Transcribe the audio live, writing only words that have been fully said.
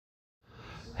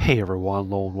Hey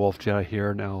everyone, Lone Wolf Jedi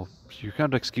here. Now, you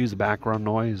gotta excuse the background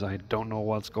noise. I don't know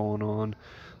what's going on.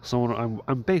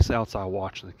 I'm basically outside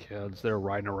watching the kids. They're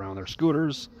riding around their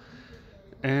scooters,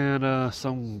 and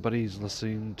somebody's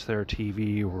listening to their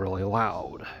TV really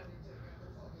loud.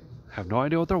 Have no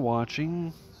idea what they're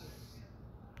watching.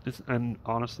 And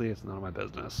honestly, it's none of my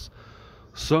business.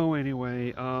 So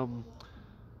anyway, I'm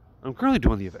currently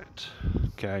doing the event,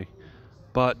 okay,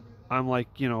 but I'm like,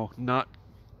 not.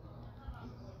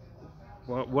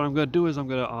 What I'm gonna do is I'm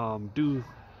gonna do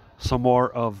some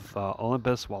more of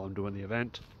Olympus while I'm doing the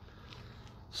event.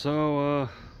 So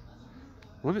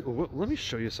let me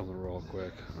show you something real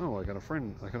quick. Oh, I got a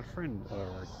friend.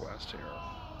 Request here.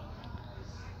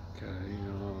 Okay.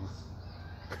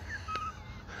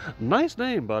 Nice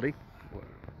name, buddy.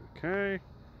 Okay.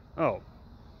 Oh.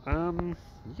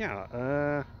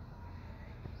 Yeah.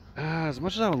 As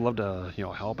much as I would love to,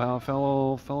 help out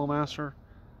fellow master.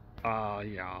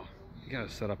 Yeah. You gotta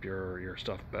set up your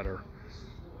stuff better.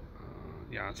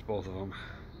 Yeah, it's both of them.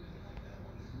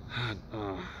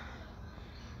 Uh,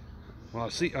 well, I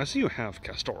see you have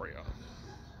Castoria.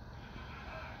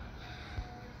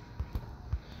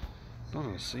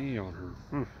 Don't see on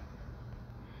her.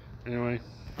 Anyway,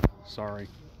 sorry.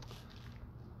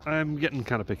 I'm getting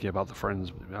kind of picky about the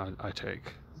friends I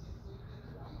take.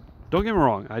 Don't get me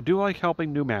wrong, I do like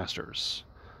helping new masters,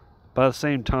 but at the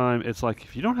same time, it's like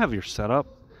if you don't have your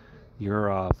setup,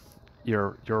 your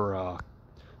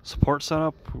support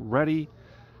setup ready,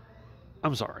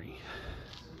 I'm sorry.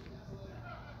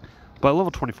 But at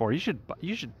level 24, you should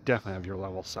definitely have your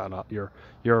level set up, your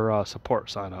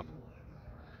support set up.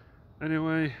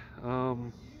 Anyway, let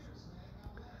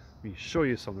me show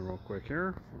you something real quick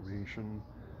here. Formation,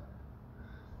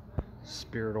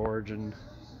 Spirit Origin.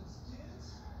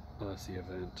 Oh, that's the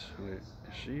event. Wait,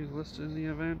 is she listed in the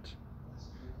event?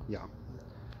 Yeah.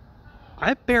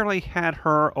 I barely had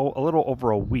her a little over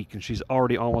a week, and she's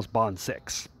already almost Bond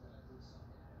 6.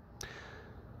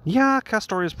 Yeah,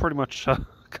 Castoria is pretty much kind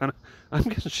of. I'm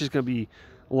guessing she's gonna be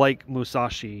like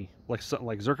Musashi, like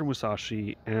Zerka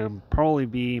Musashi, and probably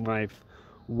be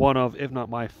one of, if not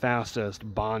my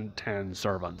fastest Bond 10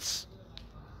 servants.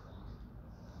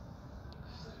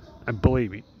 And believe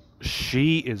me,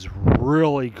 she is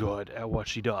really good at what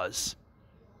she does.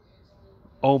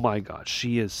 Oh my god,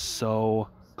 she is so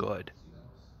good.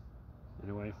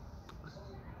 Anyway,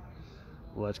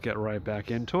 let's get right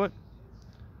back into it.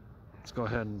 Let's go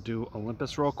ahead and do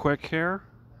Olympus real quick here.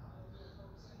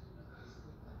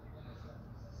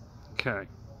 Okay.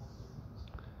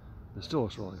 This still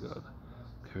looks really good.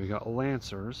 Okay, we got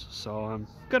Lancers, so I'm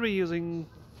going to be using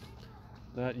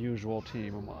that usual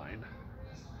team of mine.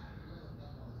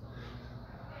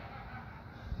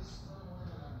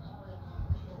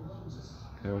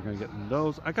 Okay, we're going to get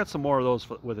those. I got some more of those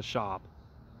with the shop.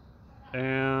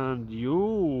 And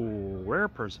rare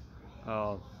prisms.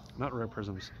 Not rare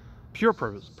prisms. Pure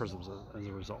prisms as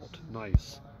a result.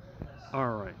 Nice.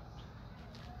 Alright.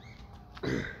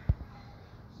 Of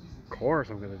course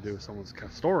I'm going to do someone's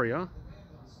Castoria.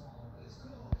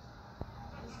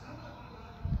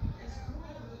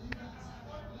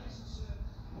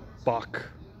 Buck.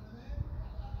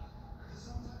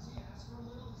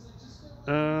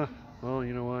 Well,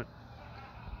 you know what?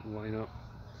 Line up.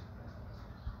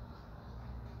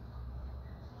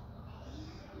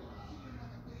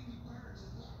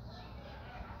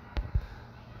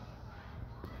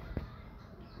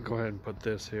 Go ahead and put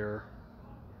this here.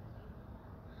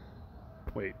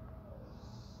 Wait.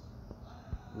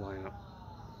 Line up.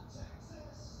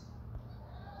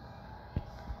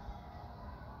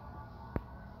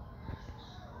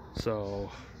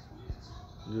 So,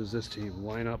 use this team.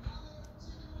 Line up.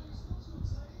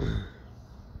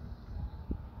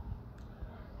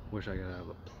 Wish I could have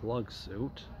a plug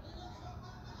suit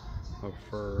of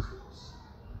fur.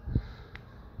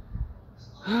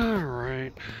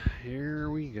 Alright,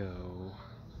 here we go.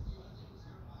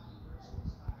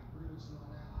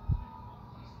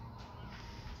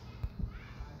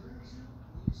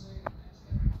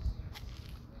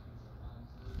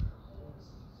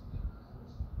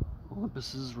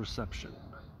 Olympus's reception.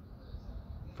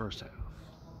 First half.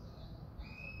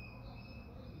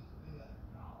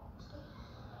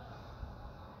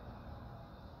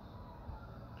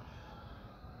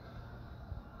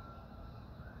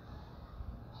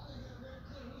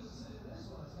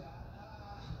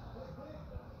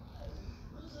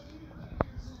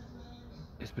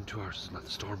 It's been 2 hours since I left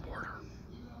the storm border.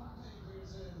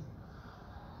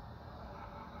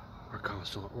 Our comms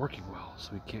still aren't working well,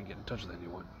 so we can't get in touch with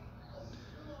anyone.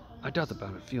 I doubt the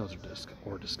bounded fields are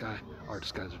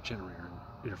disguiser generator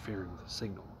interfering with the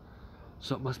signal.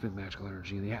 So it must be the magical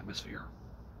energy in the atmosphere.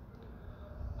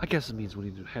 I guess it means we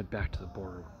need to head back to the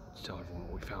border to tell everyone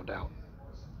what we found out.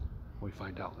 What we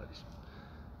find out, that is.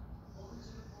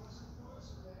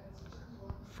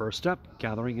 First step,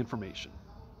 gathering information.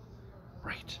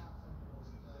 Right.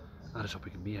 I just hope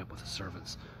we can meet up with the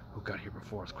servants who got here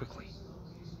before us quickly.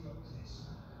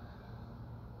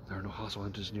 There are no hostile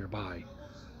entities nearby.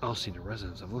 I don't see any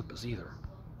residents of Olympus either.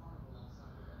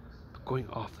 But going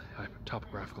off the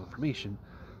topographical information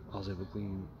I was able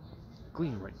to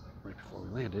glean right before we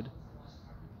landed,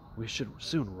 we should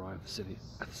soon arrive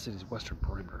at the city's western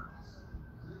perimeter.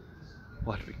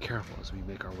 We'll have to be careful as we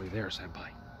make our way there, Senpai.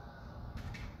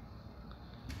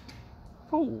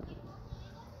 Oh!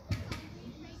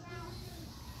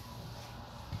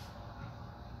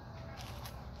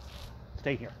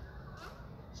 Stay here.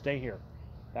 Stay here.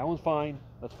 That one's fine.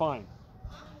 That's fine.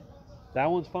 That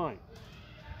one's fine.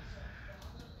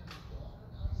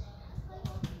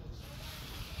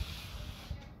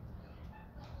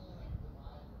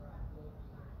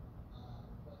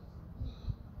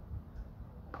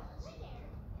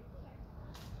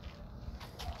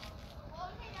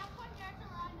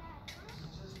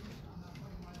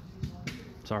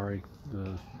 Sorry.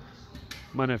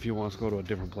 My nephew wants to go to a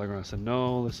different playground. I said,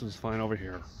 no, this is fine over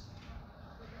here.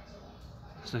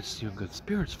 It's nice to see you in good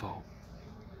spirits, foe.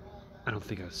 I don't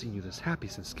think I've seen you this happy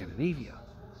since Scandinavia.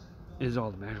 Is it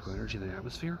all the magical energy in the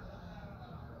atmosphere?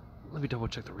 Let me double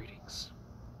check the readings.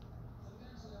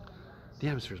 The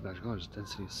atmosphere's magical energy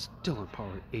density is still on par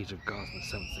with the Age of Gods in the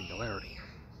 7th singularity.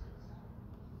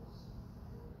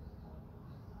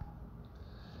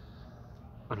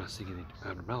 I'm not seeing any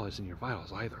abnormalities in your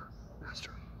vitals either,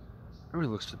 Master.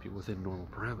 Everything looks to be within normal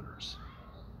parameters.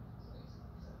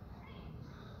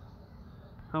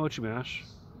 How about you, Mash?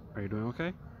 Are you doing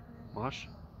okay? Mosh?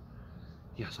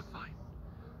 Yes, I'm fine.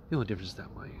 The only difference is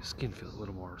that my skin feels a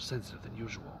little more sensitive than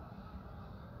usual.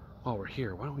 While we're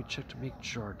here, why don't we check to make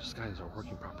sure our disguises are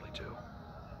working properly too?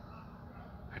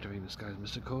 Activating disguise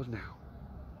mystic codes now.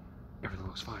 Everything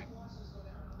looks fine.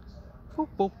 Boop,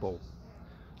 boop, boop.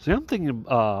 See, I'm thinking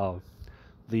the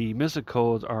mystic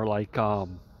codes are like I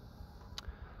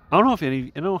don't know if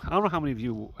I don't know how many of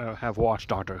you have watched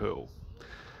Doctor Who.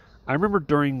 I remember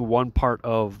during one part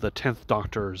of the 10th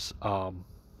Doctor's run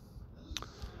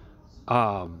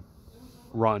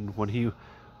when he it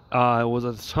was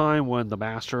at the time when the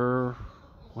Master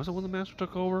was it when the Master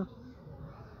took over?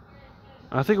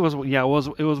 I think it was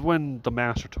it was when the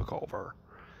Master took over,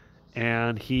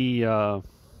 and he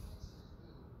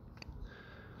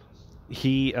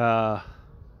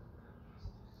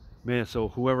man, so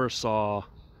whoever saw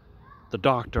the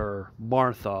Doctor,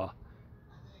 Martha,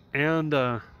 and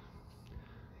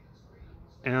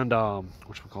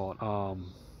whatchamacallit,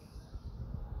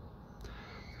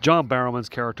 John Barrowman's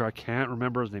character, I can't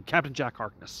remember his name, Captain Jack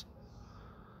Harkness.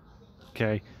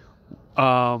 Okay.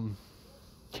 Yeah,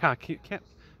 can't,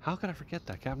 how could I forget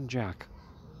that? Captain Jack.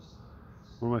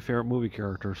 One of my favorite movie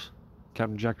characters.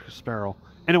 Captain Jack Sparrow.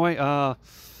 Anyway,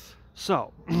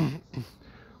 so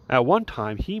at one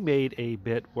time he made a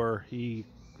bit where the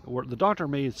Doctor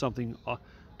made something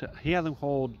he had them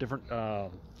hold different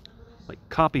like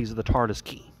copies of the TARDIS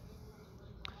key,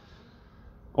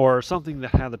 or something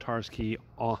that had the TARDIS key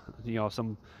on,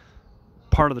 some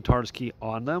part of the TARDIS key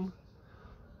on them,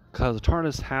 because the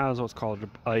TARDIS has what's called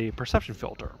a perception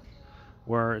filter,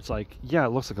 where it's like, yeah, it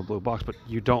looks like a blue box, but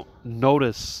you don't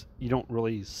notice, you don't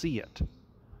really see it.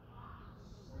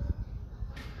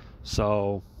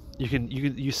 So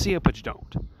you see it, but you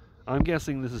don't. I'm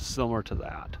guessing this is similar to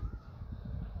that.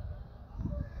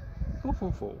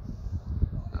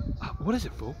 What is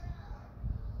it, fool?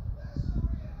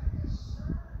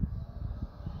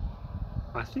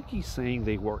 I think he's saying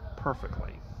they work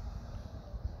perfectly.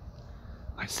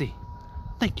 I see.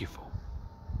 Thank you, fool.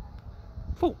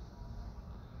 Fool.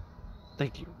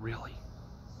 Thank you, really.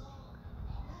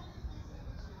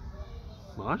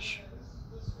 Mosh?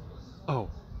 Oh,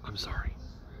 I'm sorry.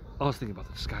 I was thinking about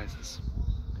the disguises.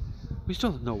 We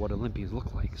still don't know what Olympians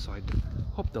look like, so I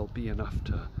hope they'll be enough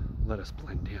to let us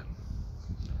blend in.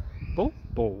 Bo,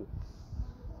 bo.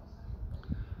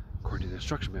 According to the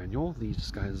instruction manual, these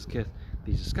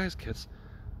disguise kits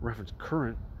reference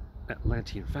current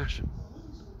Atlantean fashion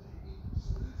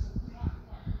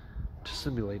to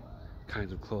simulate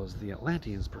kinds of clothes the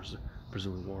Atlanteans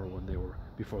presumably wore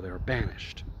before they were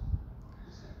banished.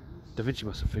 Da Vinci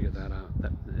must have figured that out.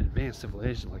 That an advanced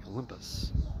civilization like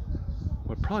Olympus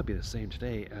would probably be the same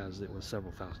today as it was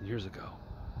several thousand years ago.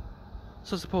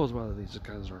 So I suppose whether these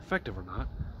disguises are effective or not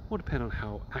will depend on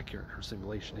how accurate her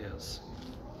simulation is.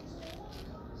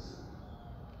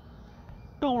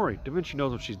 Don't worry, Da Vinci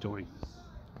knows what she's doing.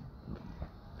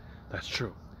 That's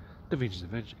true. Da Vinci's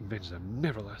inventions have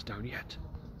never let us down yet.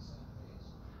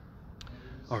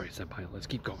 Alright, Senpai, let's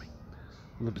keep going.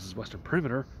 Olympus's western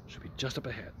perimeter should be just up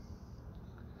ahead.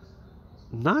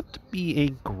 Not to be a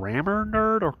grammar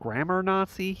nerd or grammar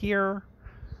Nazi here.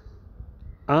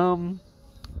 I don't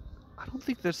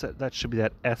think that should be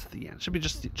that S at the end. It should be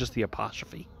just the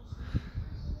apostrophe.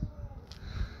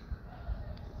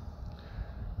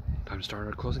 Time to start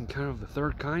our close encounter of the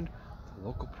third kind, the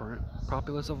local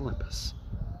populace of Olympus,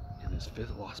 in his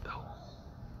fifth Lostbelt.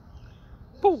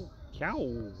 Boom!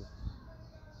 Yow!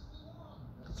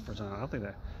 That's the first time I don't think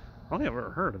I've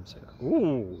ever heard him say that.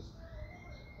 Ooh!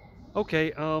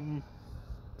 Okay, kind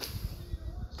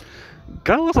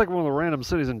of looks like one of the random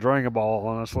cities in Dragon Ball,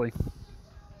 honestly.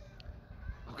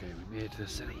 Okay, we made it to the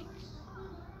city.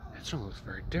 It certainly looks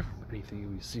very different from anything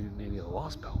we've seen in any of the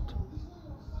Lostbelt.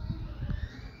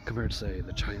 Compared to, say,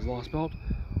 the Chinese Lostbelt,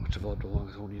 which developed along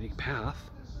its own unique path,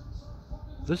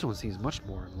 this one seems much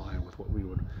more in line with what we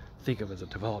would think of as a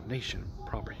developed nation in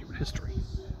proper human history.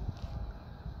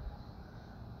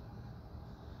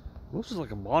 Looks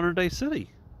like a modern-day city.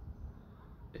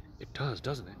 It does,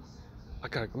 doesn't it? I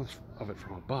got a glimpse of it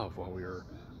from above while we were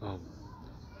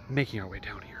making our way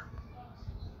down here.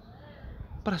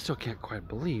 But I still can't quite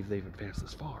believe they've advanced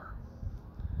this far.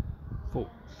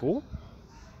 Fool?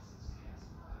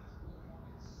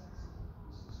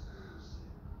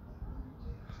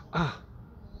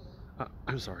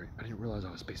 I'm sorry. I didn't realize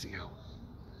I was spacing out.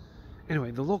 Anyway,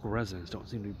 the local residents don't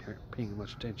seem to be paying us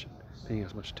much attention.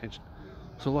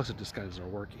 So it looks like disguises are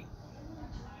working.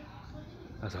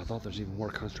 As I thought, there's even more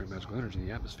concentrated magical energy in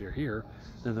the atmosphere here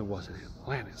than there was in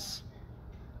Atlantis,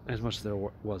 as much as there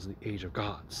was in the Age of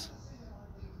Gods.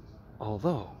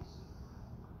 Although,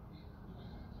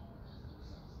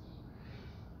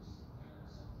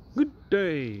 good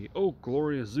day, O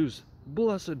glorious Zeus,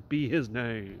 blessed be his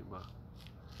name.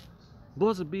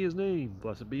 Blessed be his name,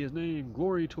 blessed be his name,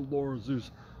 glory to Lord Zeus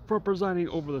for presiding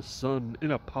over the sun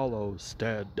in Apollo's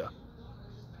stead.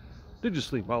 Did you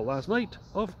sleep well last night?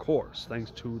 Of course,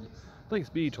 thanks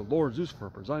be to Lord Zeus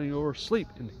for presiding over sleep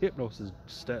in Hypnos'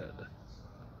 stead.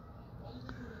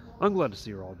 I'm glad to see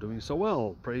you're all doing so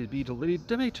well. Praise be to Lady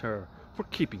Demeter for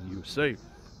keeping you safe.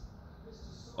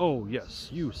 Oh yes,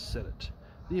 you said it.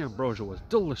 The ambrosia was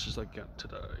delicious again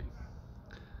today.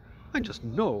 I just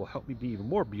know it will help me be even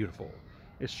more beautiful.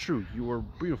 It's true, you were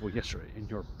beautiful yesterday, and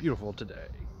you're beautiful today,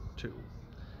 too.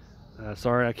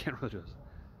 Sorry, I can't really do this.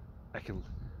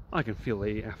 I can feel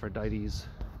Lady Aphrodite's...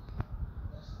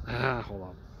 hold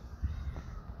on.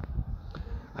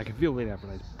 I can feel Lady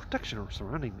Aphrodite's protection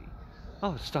surrounding me.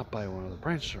 I'll have to stop by one of the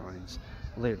branch shrines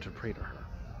later to pray to her.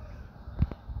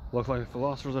 Looks like the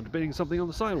philosophers are debating something on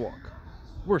the sidewalk.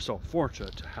 We're so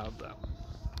fortunate to have them.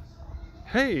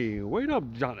 Hey, wait up,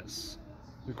 Jonas.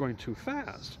 You're going too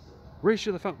fast. Race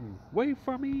to the fountain. Wait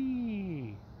for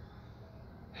me.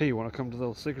 Hey, you want to come to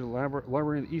the sacred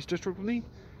library in the East District with me?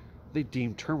 The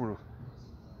Dean Terminal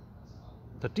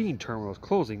is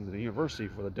closing the university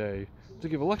for the day to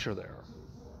give a lecture there.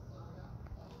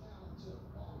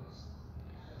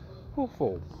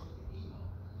 Oh.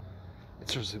 It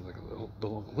sort of seems like the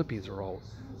Olympians are all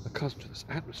accustomed to this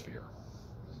atmosphere.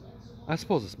 I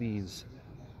suppose this means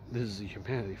this is the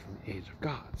humanity from the Age of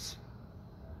Gods.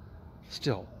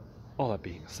 Still, all that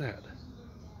being said,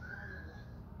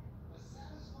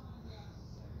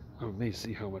 I'm amazed to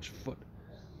see how much foot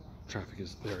traffic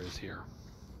there is here.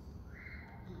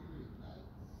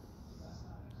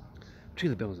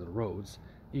 Between the buildings and the roads,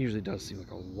 it usually does seem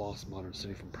like a lost modern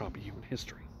city from proper human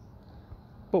history.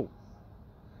 Oh,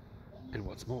 and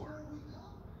what's more,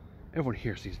 everyone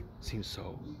here seems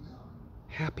so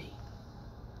happy.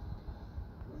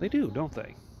 They do, don't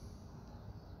they?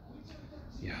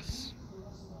 Yes.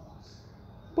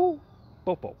 Boo!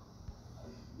 Bo.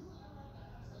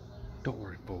 Don't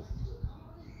worry, Boo.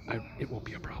 It won't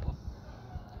be a problem.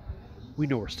 We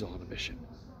know we're still on a mission.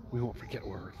 We won't forget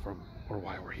where we're from or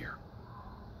why we're here.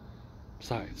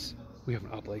 Besides, we have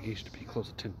an obligation to pay close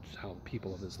attention to how the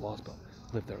people of this Lostbelt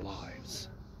live their lives.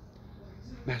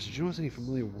 Master, do you notice any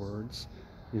familiar words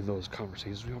in those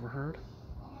conversations we overheard?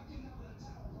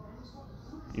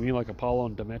 You mean like Apollo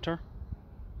and Demeter?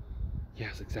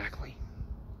 Yes, exactly.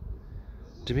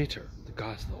 Demeter, the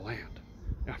goddess of the land.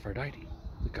 Aphrodite,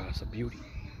 the goddess of beauty.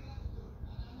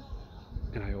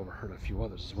 And I overheard a few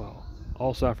others as well.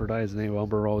 Also, Aphrodite is the name of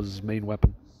Umber Rose's main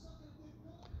weapon.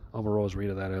 Umber Rose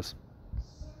Rita, that is.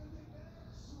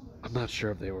 I'm not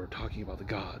sure if they were talking about the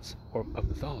gods or of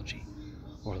mythology,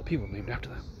 or the people named after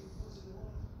them.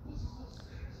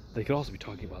 They could also be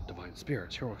talking about divine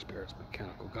spirits, heroic spirits,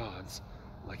 mechanical gods,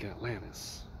 like in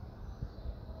Atlantis.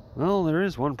 Well, there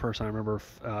is one person I remember,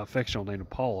 fictional named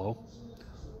Apollo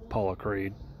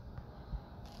Creed.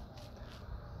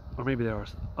 Or maybe there are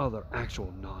other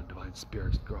actual non-divine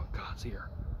spirits, gods here,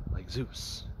 like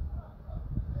Zeus.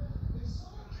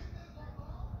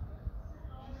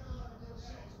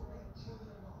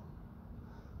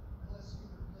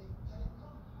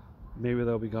 Maybe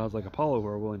there'll be gods like Apollo who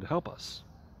are willing to help us.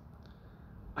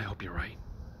 I hope you're right.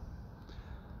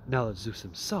 Now that Zeus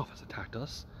himself has attacked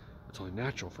us, it's only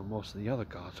natural for most of the other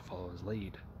gods to follow his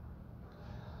lead.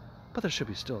 But there should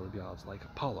be still gods like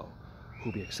Apollo who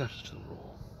will be exceptions to the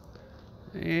rule.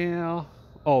 Yeah.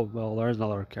 Oh, well, there's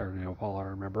another character named Apollo I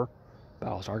remember.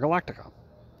 Battlestar Galactica.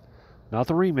 Not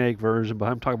the remake version, but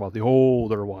I'm talking about the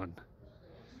older one.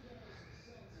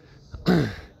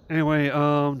 Anyway,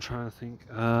 I'm trying to think.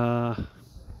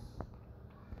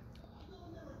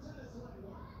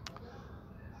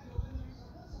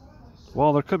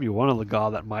 Well, there could be one of the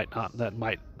god that might not, that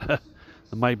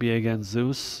might be against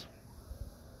Zeus.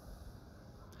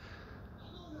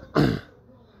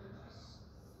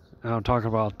 I'm talking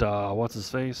about what's his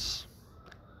face,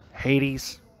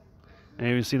 Hades. And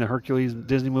if you've seen the Hercules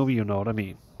Disney movie, you know what I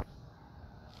mean.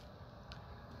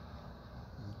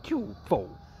 You foe.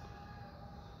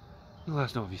 You let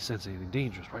us know if you sense anything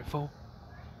dangerous, right, foe?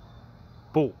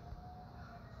 Foe.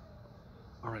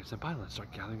 Alright, Senpai, let's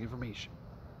start gathering information.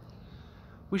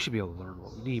 We should be able to learn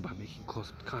what we need by making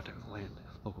close contact with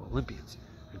local Olympians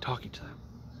and talking to them.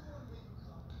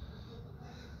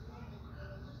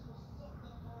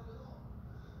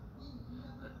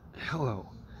 Hello.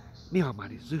 May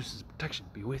Almighty Zeus's protection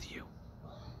be with you.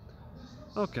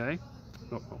 Okay.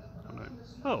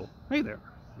 Oh, hey there.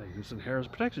 May Zeus and Hera's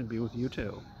protection be with you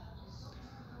too.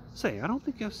 Say, I don't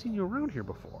think I've seen you around here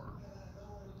before.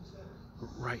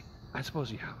 Right. I suppose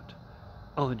you haven't.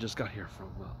 I only just got here from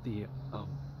the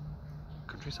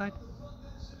countryside.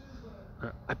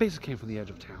 I basically came from the edge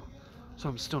of town, so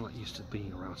I'm still not used to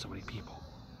being around so many people.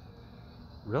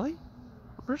 Really?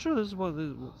 I'm pretty sure this is what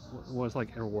it was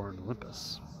like everywhere in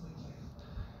Olympus.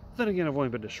 Then again, I've only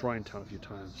been to Shrine Town a few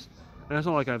times, and it's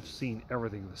not like I've seen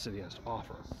everything the city has to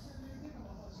offer.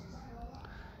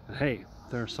 And hey,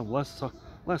 there are some less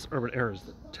urban areas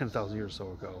than 10,000 years or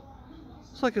so ago.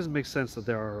 So I guess it makes sense that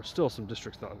there are still some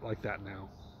districts like that now.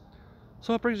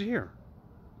 So what brings you here?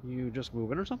 You just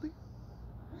move in or something?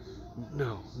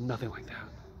 No, nothing like that.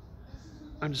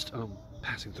 I'm just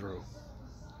passing through.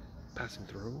 Passing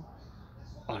through?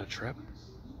 On a trip?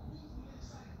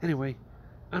 Anyway,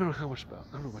 I don't know much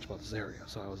about this area,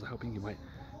 so I was hoping you might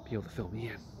be able to fill me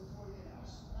in.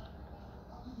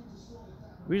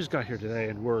 We just got here today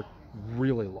and we're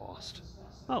really lost.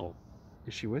 Oh,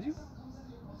 is she with you?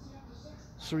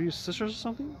 So are you sisters or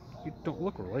something? You don't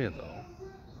look related though.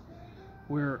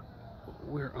 We're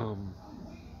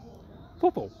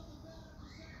Popo.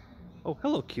 Oh,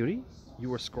 hello, cutie.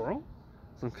 You a squirrel?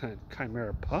 Some kind of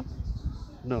chimera pup?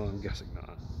 No, I'm guessing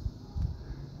not.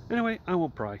 Anyway, I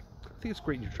won't pry. I think it's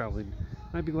great you're traveling,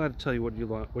 and I'd be glad to tell you what you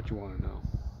want to know.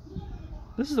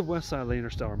 This is the west side of the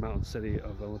interstellar mountain city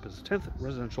of Olympus' 10th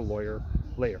residential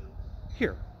layer.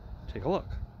 Here, take a look.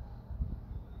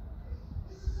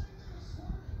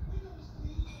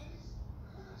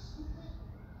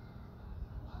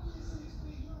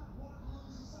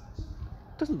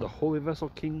 Doesn't the holy vessel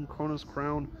King Cronus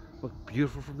crown look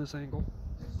beautiful from this angle?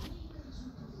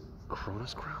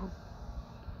 Cronus crown?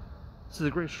 This is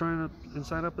a great shrine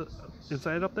inside up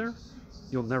there.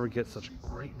 You'll never get such a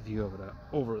great view of it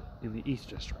over in the East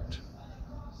District.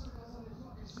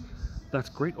 That's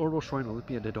great orbital shrine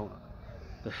Olympia Dodona,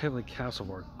 the heavenly castle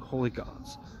of our holy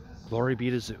gods. Glory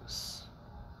be to Zeus.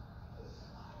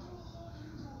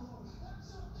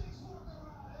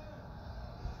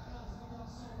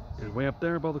 And way up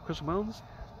there above the Crystal Mountains,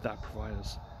 that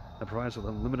provides us with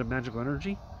unlimited magical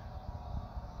energy.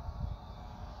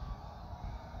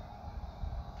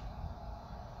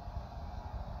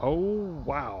 Oh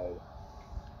wow.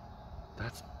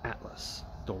 That's Atlas,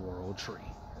 the world tree.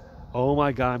 Oh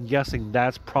my god, I'm guessing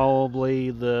that's probably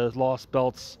the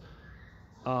Lostbelt's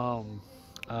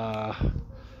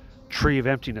Tree of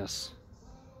Emptiness.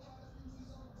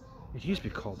 It used to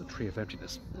be called the Tree of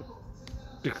Emptiness.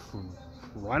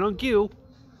 Right on cue.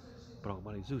 But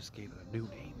Almighty Zeus gave it a new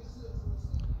name.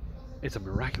 It's a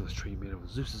miraculous tree made of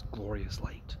Zeus's glorious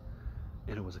light,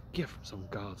 and it was a gift from some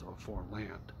gods of a foreign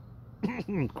land.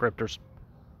 Cryptors.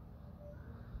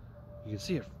 You can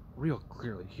see it real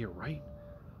clearly here, right?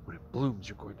 When it blooms,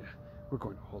 we're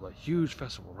going to hold a huge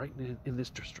festival right in this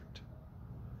district.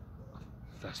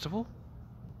 A festival?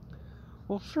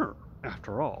 Well, sure.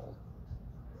 After all,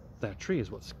 that tree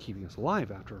is what's keeping us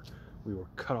alive after we were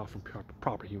cut off from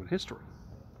proper human history.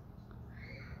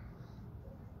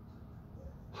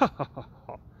 Ha ha ha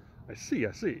ha. I see,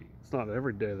 I see. It's not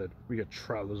every day that we get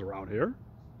travelers around here.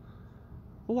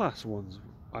 The last ones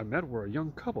I met were a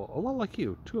young couple, a lot like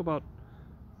you, about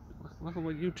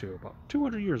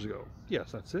 200 years ago.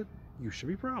 Yes, that's it. You should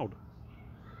be proud.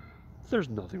 There's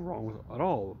nothing wrong with at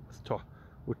all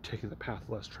with taking the path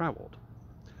less traveled.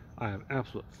 I have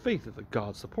absolute faith that the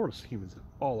gods support us humans in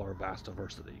all our vast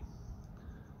diversity.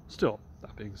 Still,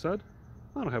 that being said,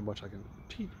 I don't have much I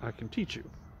can teach you.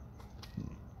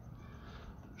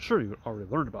 Sure, you already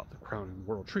learned about the crowning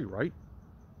world tree, right?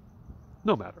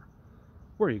 No matter.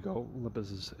 Where you go,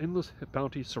 Olympus's endless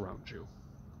bounty surrounds you.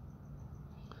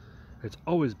 It's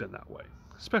always been that way,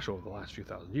 especially over the last few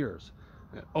thousand years,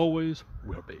 and it always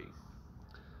will be.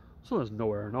 So there's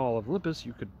nowhere in all of Olympus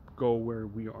you could go where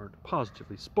we aren't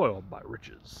positively spoiled by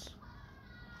riches.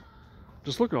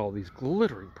 Just look at all these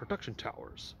glittering production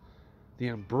towers. The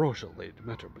ambrosia Lady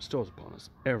Demeter bestows upon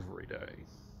us every day.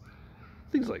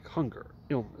 Things like hunger,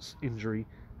 illness, injury,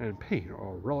 and pain are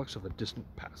all relics of the distant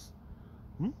past.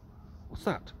 What's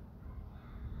that?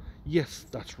 Yes,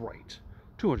 that's right.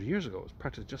 200 years ago was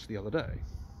practically just the other day.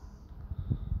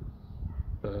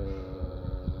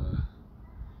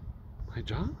 My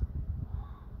job?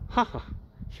 Haha,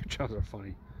 your jobs are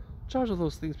funny. Jobs are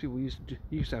those things people used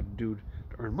to have to do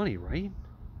to earn money, right?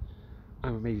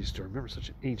 I'm amazed to remember such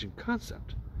an ancient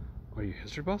concept. Are you a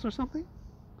history buff or something?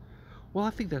 Well, I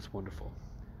think that's wonderful.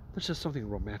 There's just something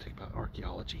romantic about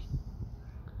archaeology.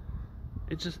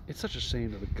 It's such a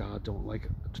shame that the gods don't like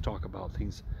to talk about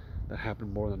things that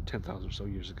happened more than 10,000 or so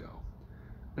years ago.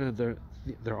 And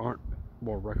there aren't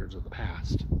more records of the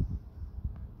past.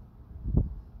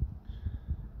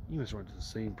 You must run into the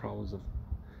same problems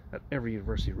at every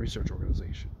university and research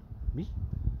organization. Me?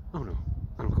 Oh no,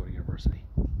 I don't go to university.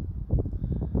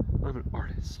 I'm an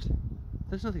artist.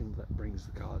 There's nothing that brings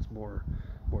the gods more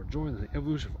joy than the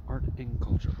evolution of art and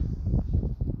culture.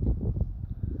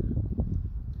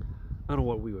 I don't know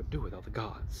what we would do without the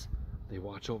gods. They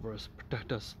watch over us,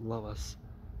 protect us, love us.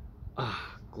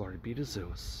 Ah, glory be to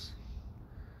Zeus.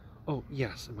 Oh,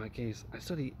 yes, in my case, I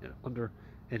study under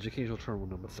Educational Terminal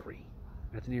number 3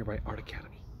 at the nearby Art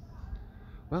Academy.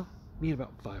 Well, me and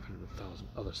about 500,000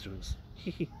 other students.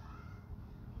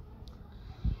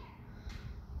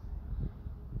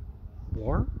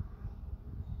 War?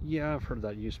 Yeah, I've heard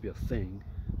that used to be a thing.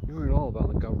 You heard all about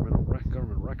the government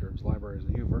records, libraries,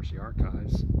 and university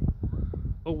archives.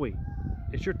 Oh wait,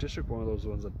 is your district one of those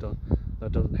ones that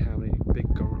doesn't have any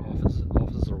big government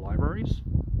offices or libraries?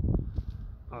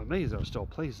 I'm amazed there are still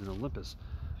places in Olympus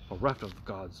bereft of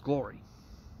God's glory.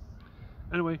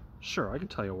 Anyway, sure, I can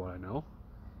tell you what I know.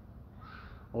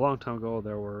 A long time ago,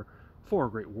 there were 4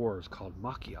 great wars called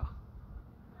Machia.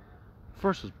 The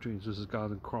first was between Zeus's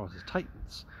gods and Kronos'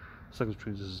 titans. The second was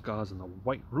between Zeus's gods and the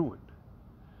White Ruin.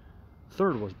 The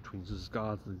third was between Zeus's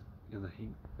gods and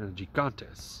the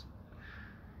Gigantes.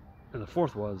 And the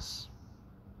fourth was...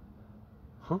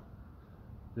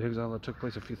 The exile that took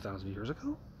place a few thousand years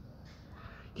ago?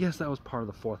 Yes, that was part of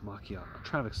the fourth Machia, a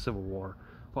tragic civil war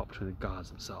fought between the gods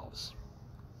themselves.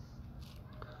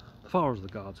 The followers of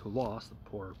the gods who lost, the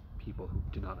poor people who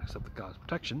did not accept the gods'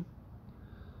 protection,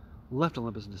 left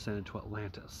Olympus and descended to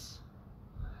Atlantis.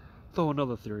 Though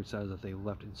another theory says that they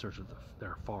left in search of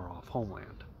their far-off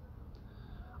homeland.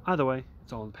 Either way,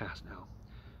 it's all in the past now.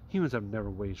 Humans have never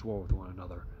waged war with one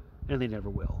another, and they never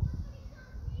will.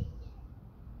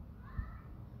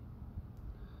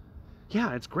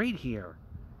 Yeah, it's great here.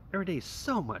 Every day is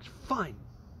so much fun.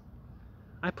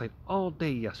 I played all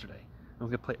day yesterday. I'm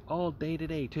going to play all day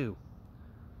today, too.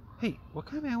 Hey, what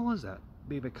kind of animal is that?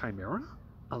 Maybe a chimera?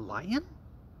 A lion?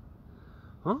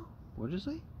 Huh? What did you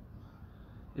say?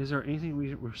 Is there anything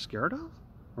we're scared of?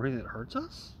 Or anything that hurts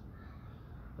us?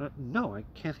 No, I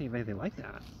can't think of anything like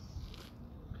that.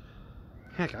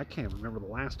 Heck, I can't remember the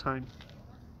last time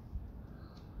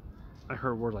I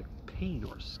heard words like pain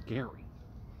or scary.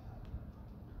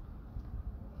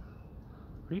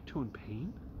 Are you two in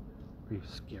pain? Are you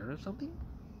scared of something?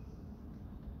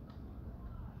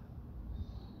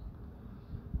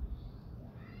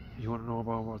 You want to know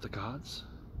about the gods?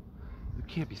 You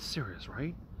can't be serious,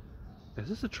 right? Is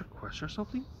this a trick question or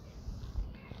something?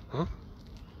 Huh?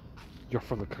 You're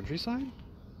from the countryside?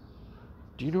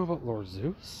 Do you know about Lord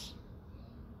Zeus?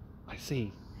 I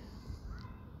see.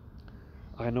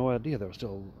 I had no idea there were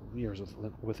still years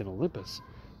within Olympus,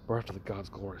 bereft of the gods'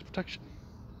 glorious protection.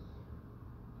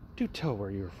 Do tell where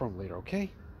you're from later,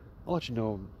 okay? I'll let you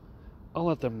know. I'll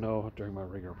let them know during my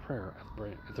regular prayer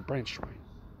at the branch shrine.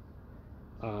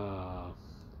 I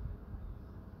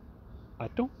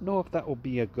don't know if that will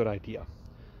be a good idea.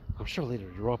 I'm sure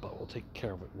later Europa will take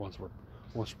care of it once we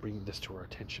bring this to our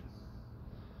attention.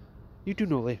 You do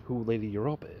know who Lady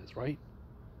Europa is, right?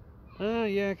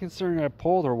 Yeah, considering I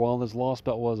pulled her while this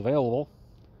Lostbelt was available.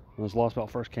 When this Lostbelt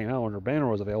first came out, when her banner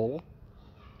was available.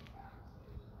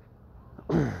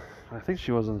 I think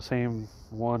she was in the same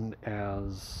one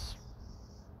as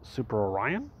Super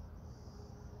Orion?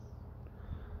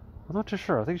 I'm not too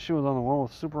sure. I think she was on the one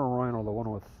with Super Orion or the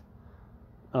one with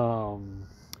um,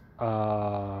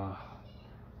 uh,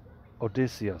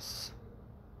 Odysseus.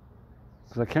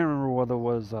 Because I can't remember whether it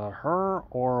was her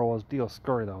or it was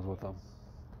Dioscuri that was with them.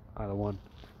 Either one.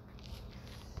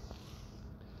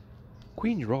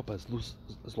 Queen Europa is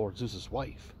Lord Zeus's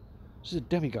wife. She's a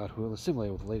demigod who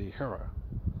assimilated with Lady Hera,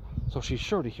 so she's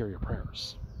sure to hear your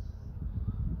prayers.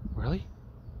 Really?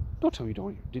 Don't tell me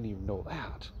you didn't even know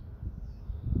that.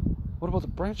 What about the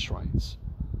branch shrines?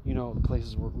 You know, the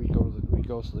places where we go to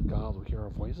the gods who hear our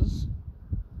voices?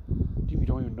 Do you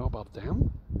don't even know about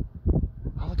them?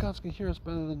 How the gods can hear us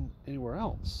better than anywhere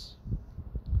else?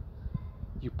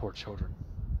 You poor children.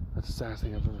 That's the saddest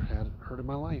thing I've ever heard in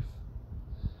my life.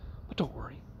 But don't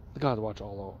worry, the gods watch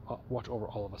over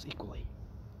all of us equally.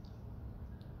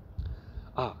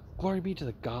 Glory be to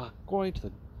the glory to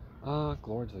the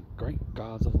great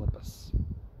gods of Olympus.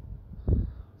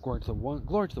 Glory to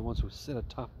the ones who sit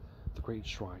atop the great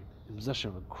shrine in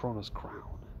possession of Cronus'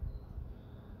 crown.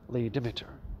 Lady Demeter,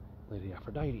 Lady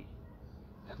Aphrodite,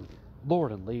 and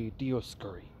Lord and Lady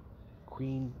Dioscuri,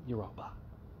 Queen Europa.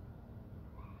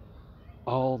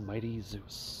 Almighty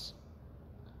Zeus.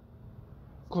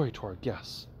 Glory to our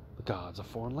guests, the gods of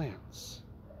foreign lands,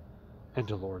 and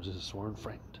to Lord Zeus' sworn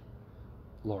friend,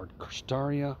 Lord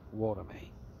Solaria Wodame.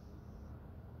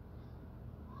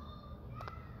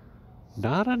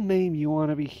 Not a name you want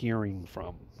to be hearing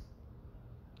from.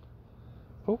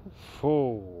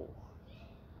 Solaria.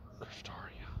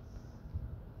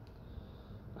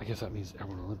 I guess that means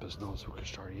everyone in Olympus knows who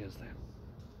Solaria is then.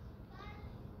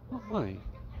 Oh my,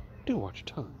 do watch your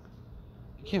tongue.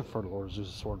 You can't refer to Lord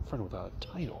Zeus' sworn friend without a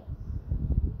title.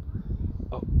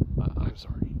 Oh, I'm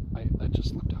sorry. That just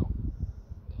slipped out.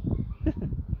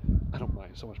 I don't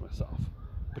mind so much myself,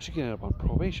 but you can end up on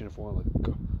probation if one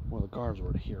of the guards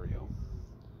were to hear you.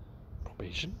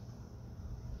 Probation?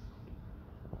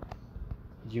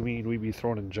 You mean we'd be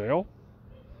thrown in jail?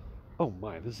 Oh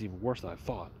my, this is even worse than I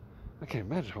thought. I can't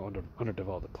imagine how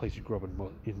underdeveloped the place you grew up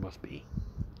in must be.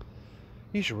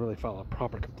 You should really file a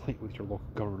proper complaint with your local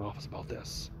government office about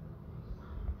this.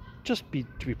 To be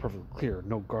perfectly clear,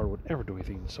 no guard would ever do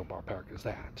anything so barbaric as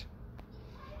that.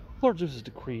 Lord Zeus'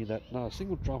 decree that not a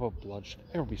single drop of blood should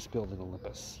ever be spilled in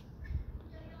Olympus.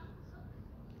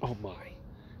 Oh my,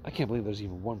 I can't believe there's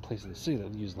even one place in the city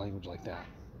that uses language like that.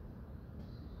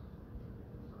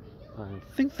 I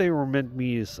think they were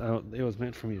it was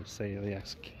meant for me to say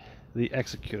the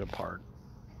executed part.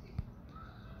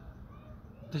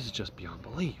 This is just beyond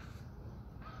belief.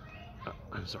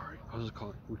 I'm sorry. I was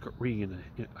reading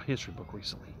a history book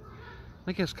recently.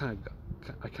 I guess I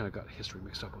kind of got history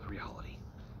mixed up with reality.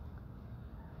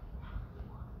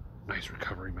 Nice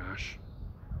recovery, Mash.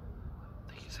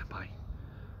 Thank you, Senpai.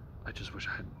 I just wish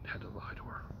I hadn't had to lie to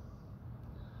her.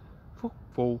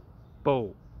 Fool.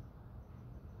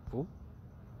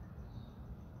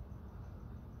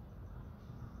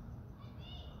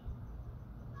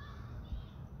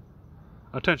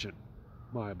 Attention,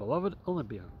 my beloved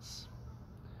Olympians.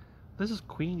 This is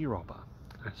Queen Europa.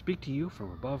 I speak to you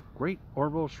from above Great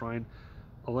Orbital Shrine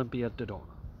Olympia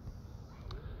Dodona.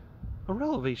 A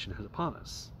revelation is upon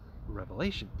us. A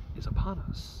revelation is upon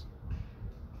us.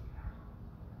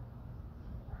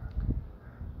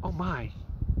 Oh my.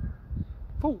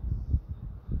 Fool.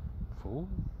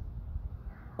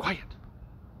 Quiet.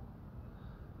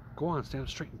 Go on, stand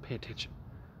straight and pay attention.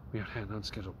 We haven't had an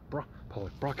unscheduled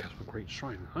public broadcast from a great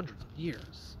shrine in hundreds of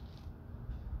years.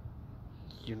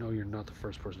 You know you're not the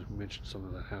first person who mentioned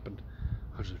something that happened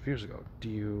hundreds of years ago. Do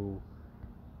you...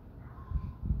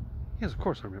 Yes, of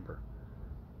course I remember.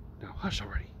 Now hush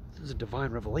already. This is a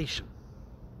divine revelation.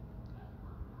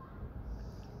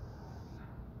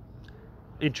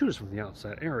 Intruders from the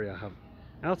outside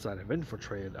have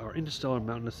infiltrated our interstellar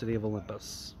mountainous city of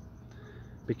Olympus.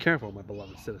 Be careful, my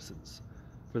beloved citizens,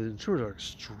 for the intruders are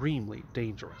extremely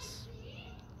dangerous.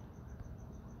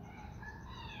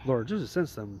 Lord Zeus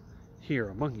sends them here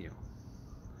among you.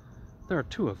 There are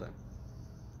 2 of them.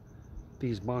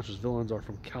 These monstrous villains are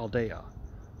from Chaldea,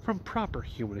 from proper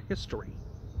human history.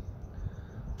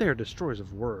 They are destroyers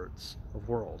of worlds,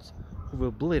 who have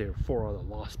obliterated 4 other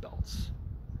Lostbelts.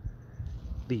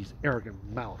 These arrogant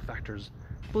malefactors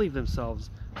believe themselves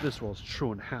this world's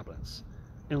true inhabitants,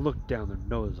 and look down their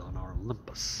nose on our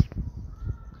Olympus.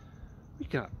 We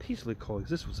cannot peacefully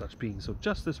coexist with such beings, so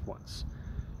just this once,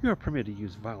 You are permitted to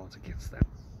use violence against them.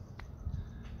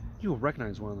 You will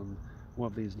recognize one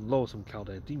of these loathsome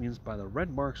Chaldea demons by the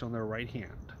red marks on their right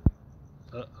hand.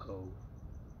 Uh-oh.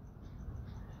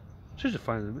 Should you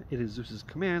find them, it is Zeus's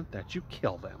command that you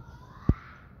kill them.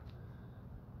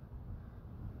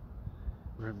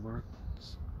 Red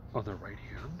marks on their right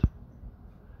hand?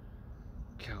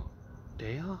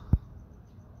 Chaldea?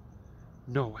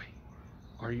 No way.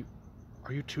 Are you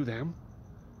to them?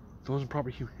 Those in proper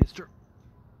human history?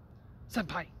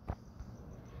 Senpai!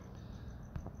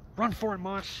 Run for it,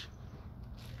 Mosh!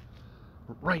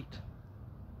 Right.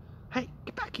 Hey,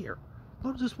 get back here!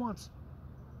 Load this once.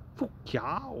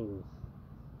 Fukiao!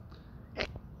 Hey!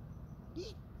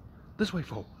 This way,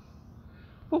 Fo!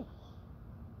 Whoa!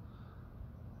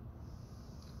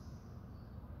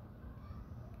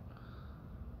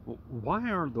 Why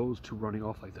are those two running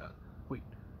off like that? Wait,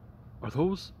 are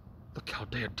those the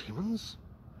Chaldea demons?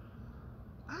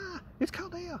 Ah, it's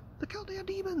Chaldea! The Chaldea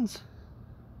demons!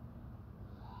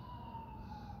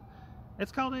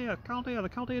 It's Chaldea! Chaldea! The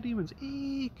Chaldea demons!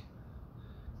 Eek!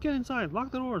 Get inside!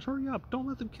 Lock the doors! Hurry up! Don't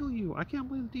let them kill you! I can't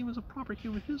believe the demons of proper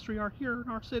human history are here in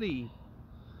our city!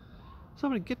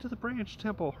 Somebody get to the branch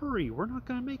temple! Hurry! We're not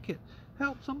gonna make it!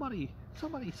 Help! Somebody!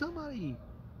 Somebody! Somebody!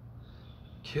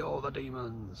 Kill the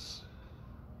demons!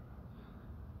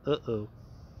 Uh-oh.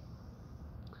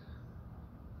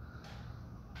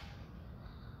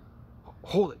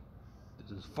 Hold it!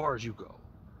 This is as far as you go.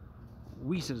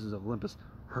 We citizens of Olympus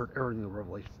heard everything the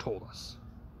Revelation told us.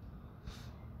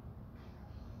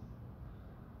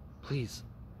 Please,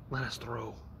 let us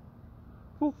through.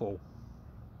 Fofo.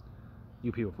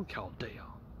 You people from Chaldea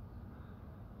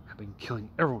have been killing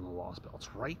everyone in the Lostbelts,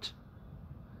 right?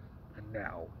 And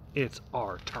now it's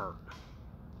our turn.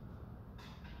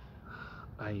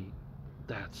 I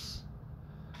have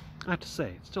to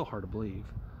say, it's still hard to believe.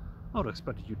 I would have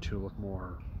expected you to look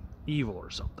more evil or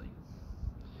something.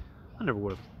 I never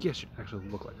would have guessed you'd actually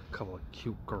look like a couple of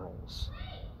cute girls.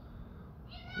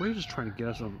 Were you just trying to get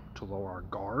us to lower our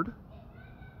guard?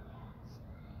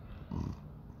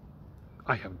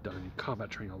 I haven't done any combat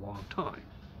training in a long time.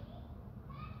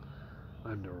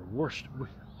 I've never wished Lord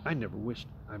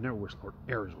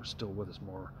Ares were still with us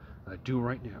more than I do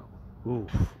right now. Ooh,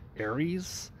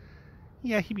 Ares?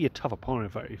 Yeah, he'd be a tough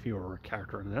opponent if he were a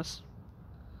character in this.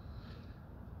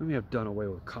 We may have done away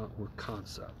with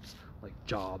concepts like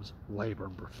jobs, labor,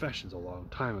 and professions a long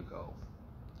time ago.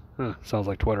 Huh, sounds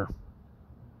like Twitter.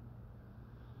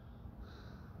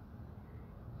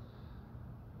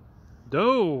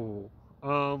 No,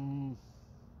 but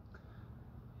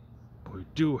we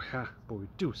do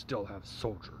still have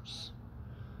soldiers.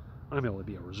 I may only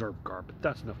be a reserve guard, but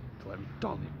that's enough to let me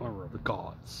don the armor of the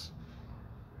gods.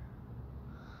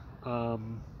 A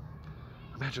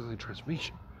magical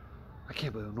transformation. I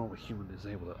can't believe a normal human is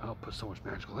able to output so much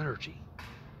magical energy.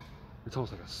 It's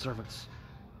almost like a servant's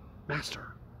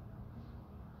master.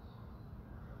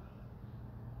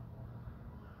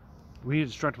 We need to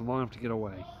distract him long enough to get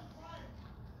away.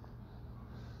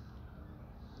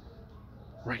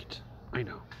 Right, I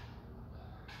know.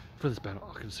 For this battle,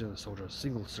 I'll consider the soldier a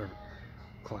single servant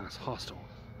class hostile,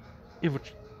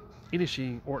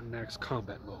 initiating Orton X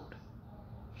combat mode,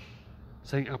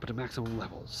 setting up to maximum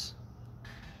levels.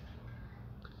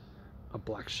 A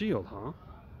black shield, huh?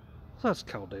 So that's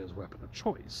Chaldea's weapon of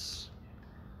choice.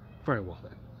 Very well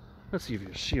then. Let's see if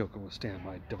your shield can withstand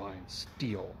my divine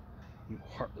steel, you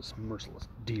heartless, merciless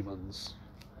demons.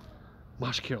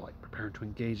 Mosh Kirlight, preparing to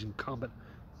engage in combat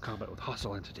with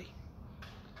hostile entity.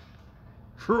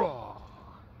 Hurrah!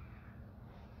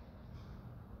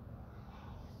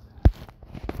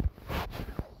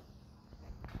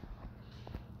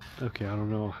 Okay, I don't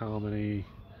know how many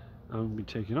I'm going to be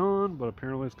taking on, but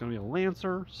apparently it's going to be a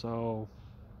Lancer, so...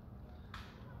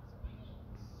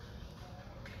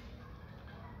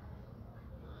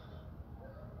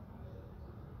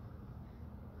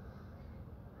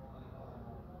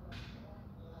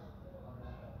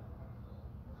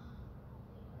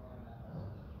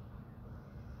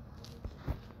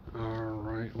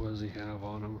 Alright, what does he have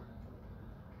on him?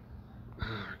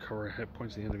 Recover hit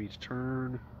points at the end of each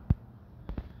turn.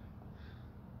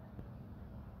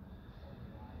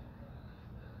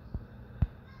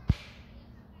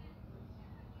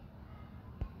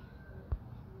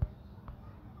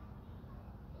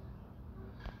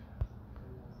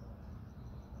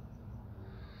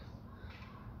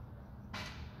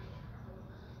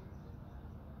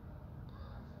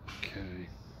 Okay.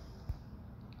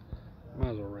 Might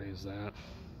as well raise that.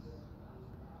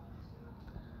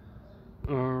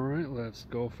 Alright, let's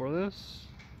go for this.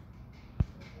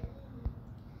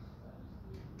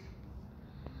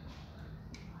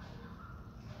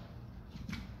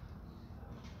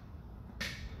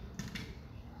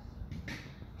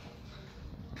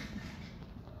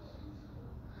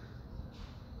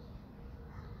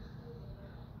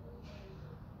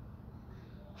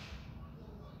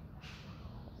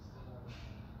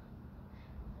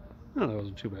 Oh, that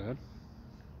wasn't too bad.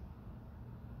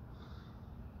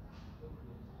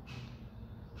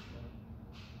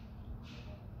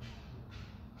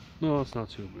 No, it's not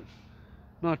too bad.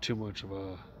 Not too much of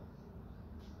a...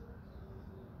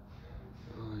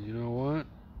 you know what?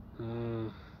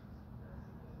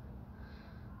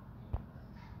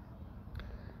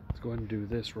 Let's go ahead and do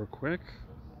this real quick.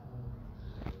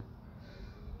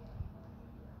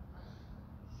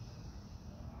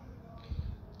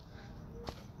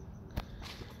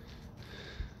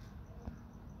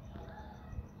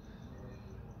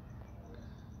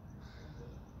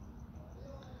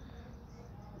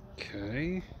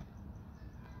 Okay.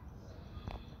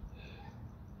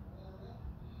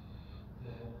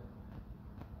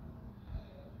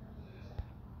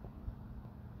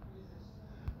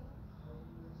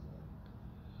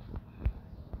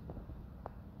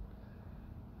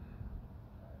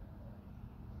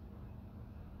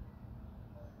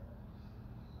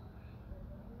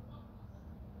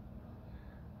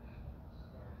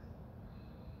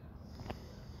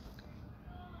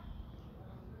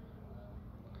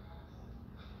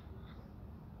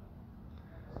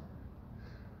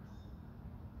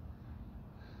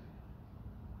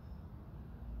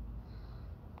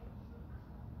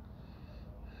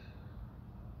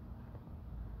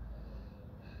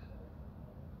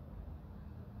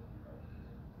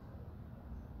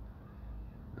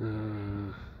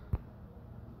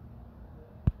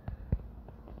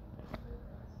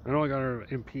 I know I got our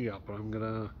MP up, but I'm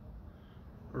gonna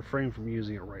refrain from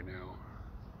using it right now.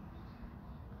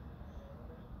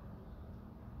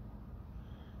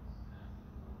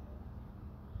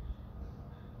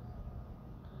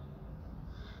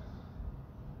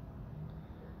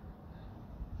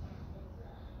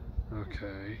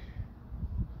 Okay.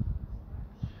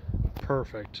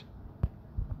 Perfect.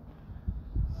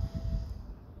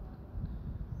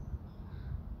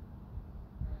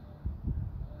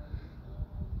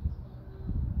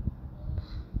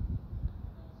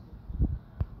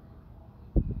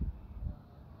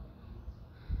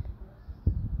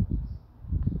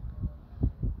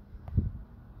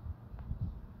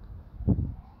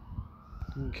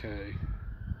 Okay.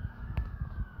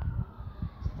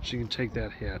 She can take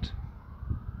that hit.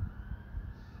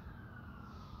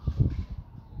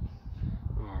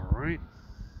 Alright.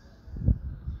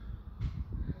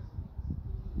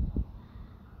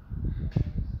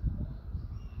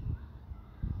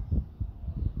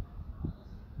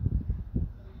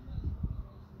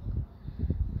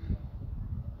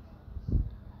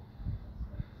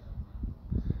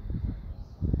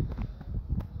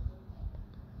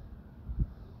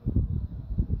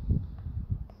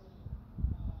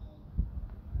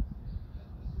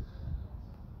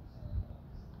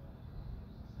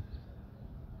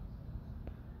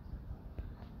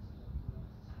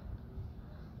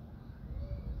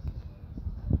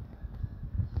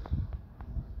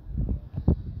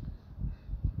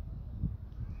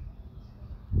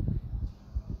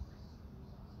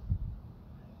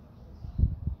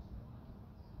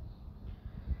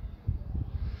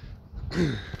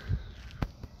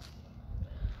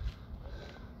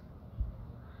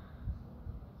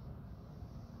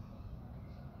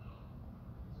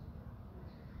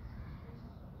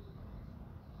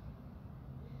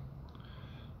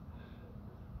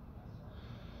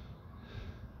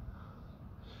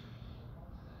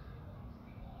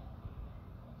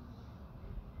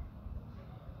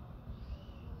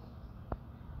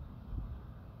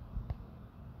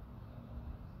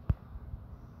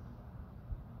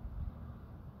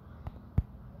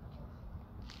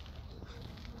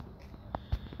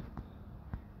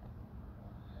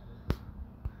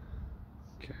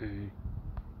 Okay.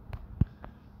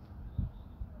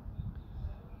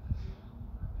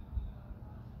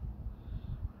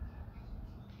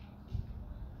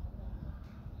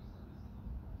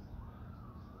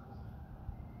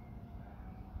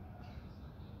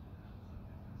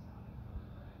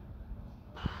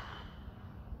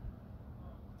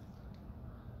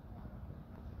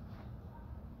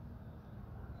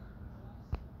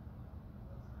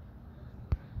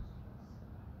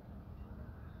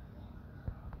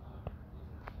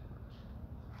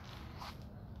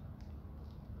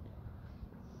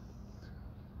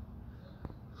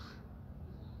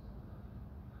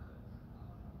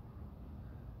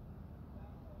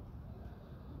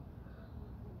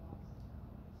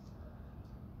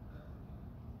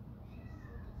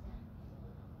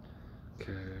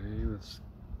 Okay, let's...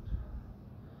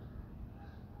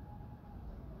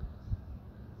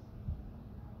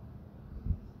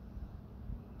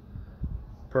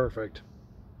 Perfect.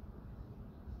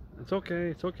 It's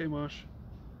okay, Mush.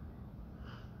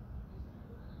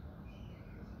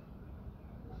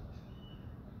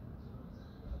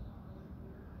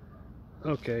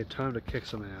 Okay, time to kick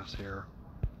some ass here.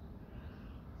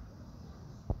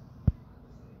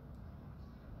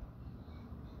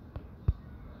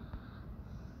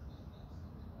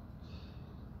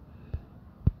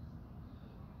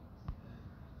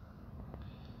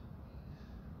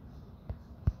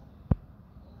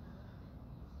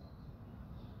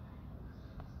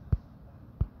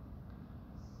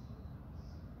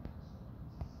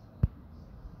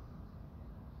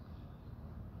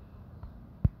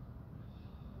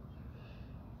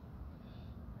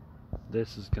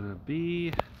 This is gonna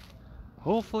be,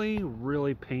 hopefully,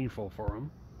 really painful for him.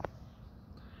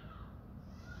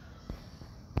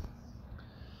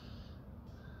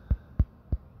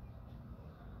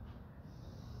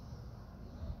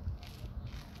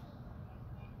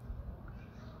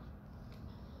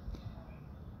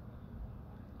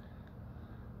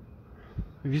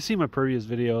 If you see my previous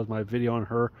videos, my video on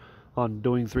her, on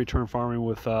doing 3-turn farming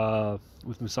with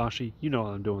Musashi, you know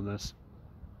I'm doing this.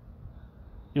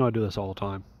 You know I do this all the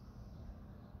time.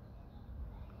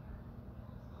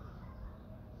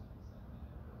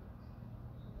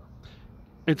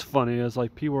 It's funny. It's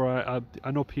like people.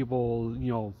 I know people.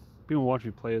 You know, people watch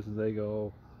me play this and they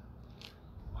go,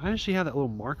 "Why does she have that little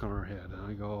mark on her head?" And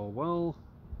I go, "Well,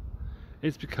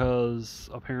 it's because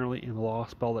apparently in the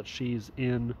Lostbelt that she's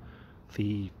in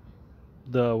the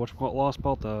what you call it,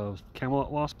 Lostbelt, the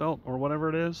Camelot Lostbelt or whatever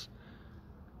it is."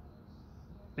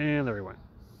 And there he went.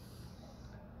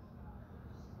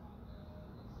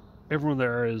 Everyone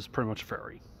there is pretty much a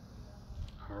fairy.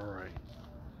 All right.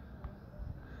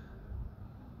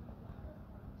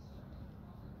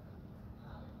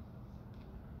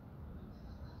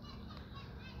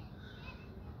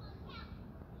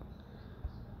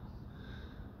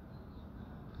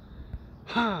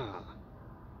 Ha!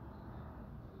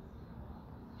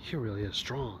 He really is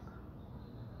strong.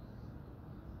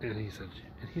 And he said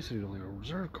he's only a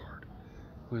reserve guard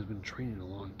who has been training a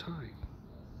long time.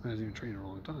 Who hasn't even trained in a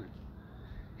long time.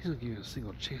 He's not giving you a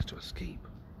single chance to escape.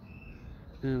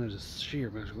 And there's just sheer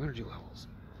magical energy levels.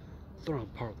 Thrown on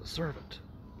par with the servant.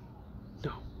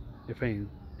 No, if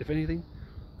anything,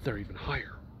 they're even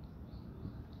higher.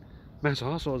 Master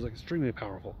Hustle is extremely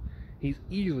powerful. He's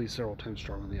easily several times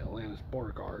stronger than the Atlantis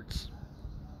border guards.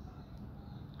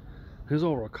 His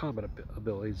overall combat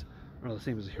abilities are the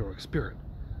same as the heroic spirit,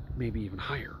 maybe even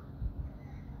higher.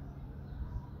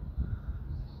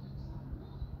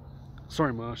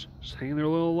 Sorry, Mosh, just hanging there a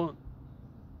little long.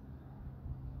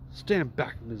 Stand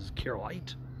back, Mrs.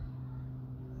 Carolite.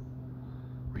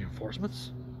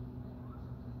 Reinforcements?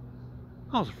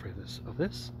 I was afraid of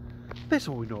this. Based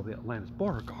on what we know of the Atlantis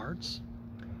border guards,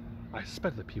 I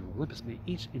suspect the people of Olympus may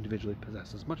each individually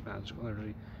possess as much magical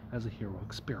energy as a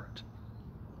heroic spirit.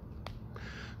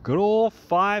 Good old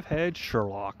five-head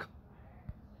Sherlock.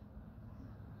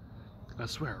 I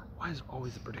swear, why is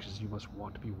always the predictions you must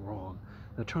want to be wrong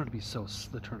that turn to be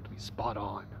spot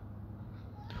on?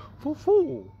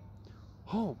 Fool!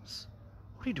 Holmes,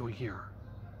 what are you doing here?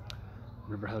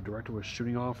 Remember how the director was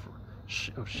shooting off,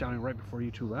 shouting right before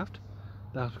you two left?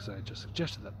 That was because I just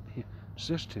suggested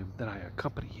to him that I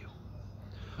accompany you.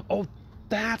 Oh,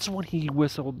 that's when he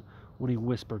whistled, when he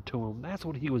whispered to him. That's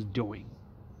what he was doing.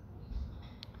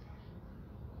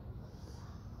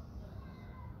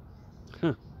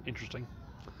 Huh, interesting.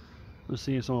 Let's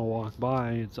see if someone walks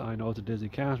by. I know it's a Disney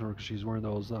cast member because she's wearing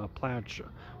those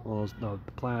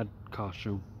plaid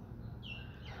costume.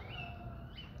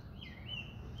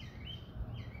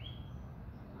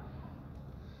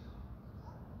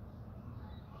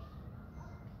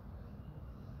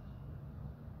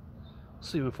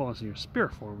 So you've been falling in your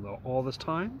spirit form, though, all this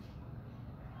time?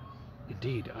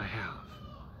 Indeed, I have.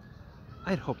 I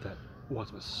had hoped that,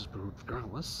 once my sisters proved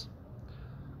groundless,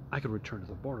 I could return to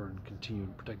the border and continue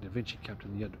to protect Da Vinci,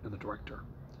 Captain and the Director.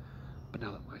 But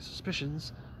now that my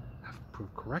suspicions have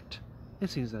proved correct, it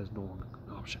seems that is no longer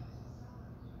an option.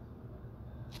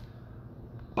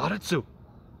 Baritsu!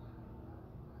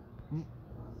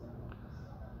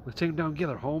 Let's take him down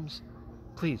together, Holmes.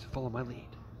 Please follow my lead.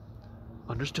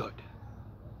 Understood.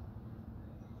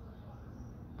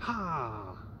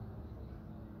 Ha!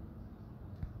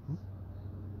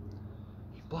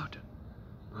 He blocked it.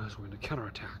 I was going to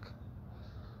counterattack.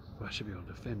 But I should be able to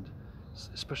defend,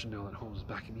 especially now that Holmes is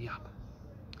backing me up.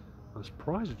 I'm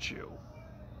surprised at you.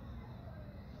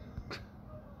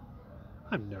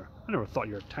 I never thought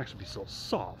your attacks would be so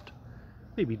soft.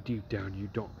 Maybe deep down you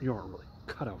aren't really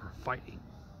cut out for fighting.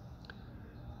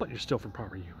 But you're still from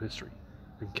proper human history,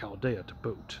 and Chaldea to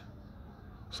boot.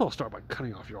 So I'll start by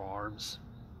cutting off your arms.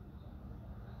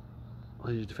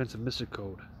 I'll use defensive mystic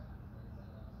code.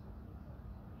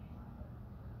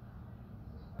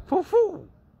 Foo-foo!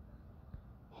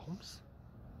 Holmes?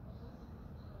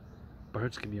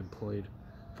 Birds can be employed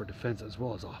for defense as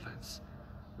well as offense.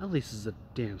 At least it's a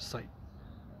damn sight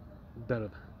better.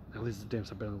 At least it's a damn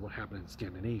sight better than what happened in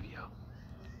Scandinavia.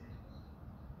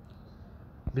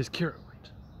 Miss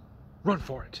Carolite, run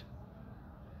for it,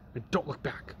 and don't look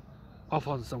back. I'll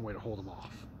find some way to hold them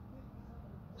off.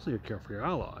 So you care for your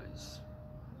allies.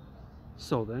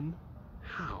 So then,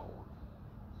 how?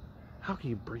 How can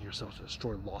you bring yourself to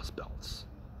destroy Lostbelts?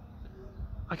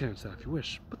 I can understand if you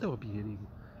wish, but there would be any.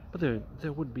 But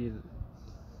there would be.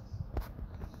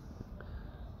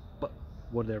 But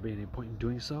would there be any point in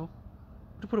doing so?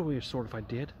 Would you put away your sword if I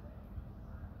did?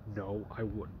 No, I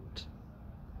wouldn't.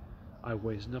 I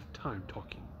waste enough time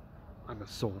talking. I'm a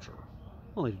soldier.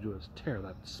 All I need to do is tear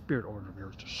that spirit order of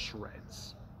yours to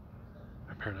shreds.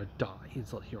 Prepare to die,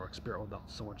 insult heroic spirit without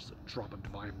so much as a drop of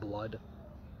divine blood.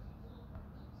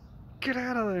 Get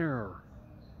out of there!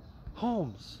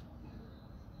 Holmes!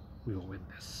 We will win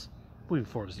this. Moving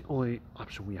forward is the only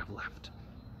option we have left.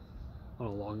 On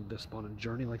a long, despondent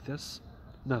journey like this,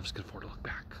 none of us can afford to look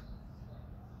back.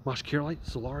 Mosh Carolite,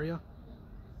 Solaria,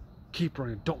 keep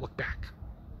running, don't look back.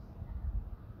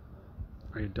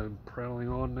 Are you done prattling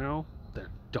on now? Then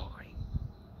die.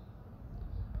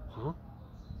 Huh?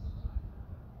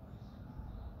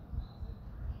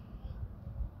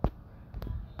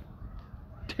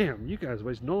 Damn, you guys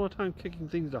waste no time kicking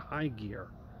things to high gear.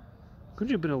 Couldn't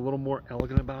you have been a little more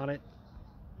elegant about it?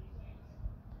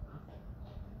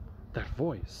 That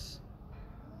voice.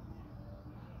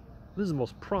 This is the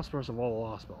most prosperous of all the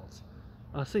Lostbelts.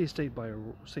 A city-state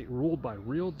ruled by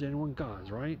real, genuine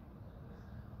gods, right?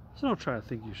 So don't try to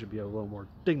think you should be a little more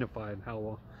dignified in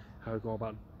how you go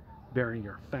about burying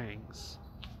your fangs.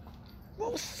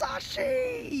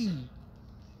 Musashi!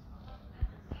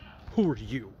 Who are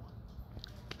you?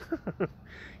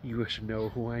 You wish to know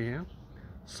who I am?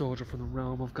 Soldier from the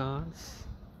realm of gods?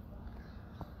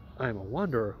 I am a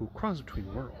wanderer who crosses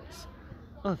between worlds.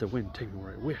 I let the wind take me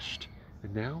where I wished,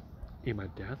 and now, in my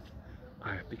death,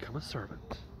 I have become a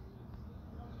servant.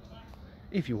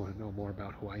 If you want to know more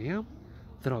about who I am,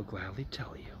 then I'll gladly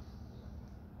tell you.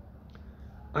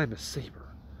 I'm a saber,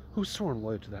 who's sworn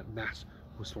loyal to that mass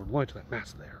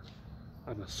there.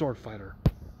 I'm a sword fighter.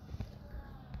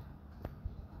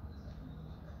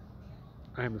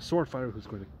 I am a sword fighter who's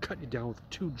going to cut you down with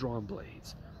 2 drawn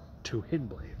blades, 2 hidden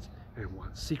blades, and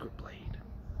 1 secret blade.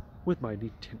 With my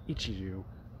Ichiju,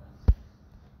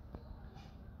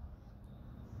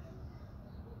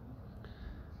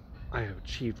 I have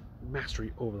achieved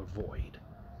mastery over the void.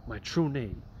 My true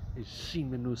name is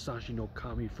Shinmen Musashi no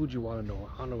Kami Fujiwara no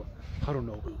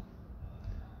Harunobu.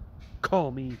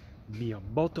 Call me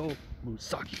Miyamoto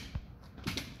Musashi.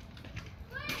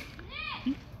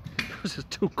 This is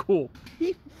too cool,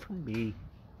 even for me.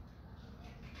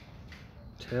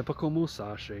 Typical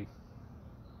Musashi.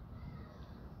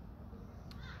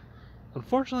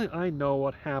 Unfortunately, I know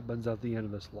what happens at the end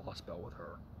of this Lostbelt with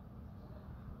her.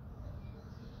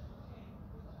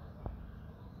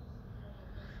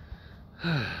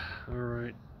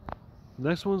 Alright.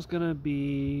 Next one's gonna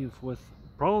be with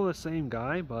probably the same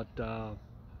guy, but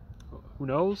who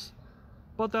knows?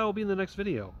 But that will be in the next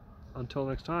video. Until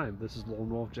next time, this is Lone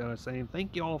Wolf Jedi saying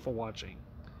thank you all for watching.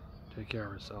 Take care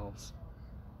of yourselves.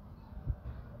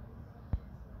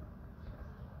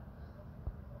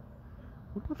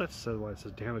 I wonder what that says, why it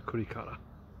says damn it Kurikata.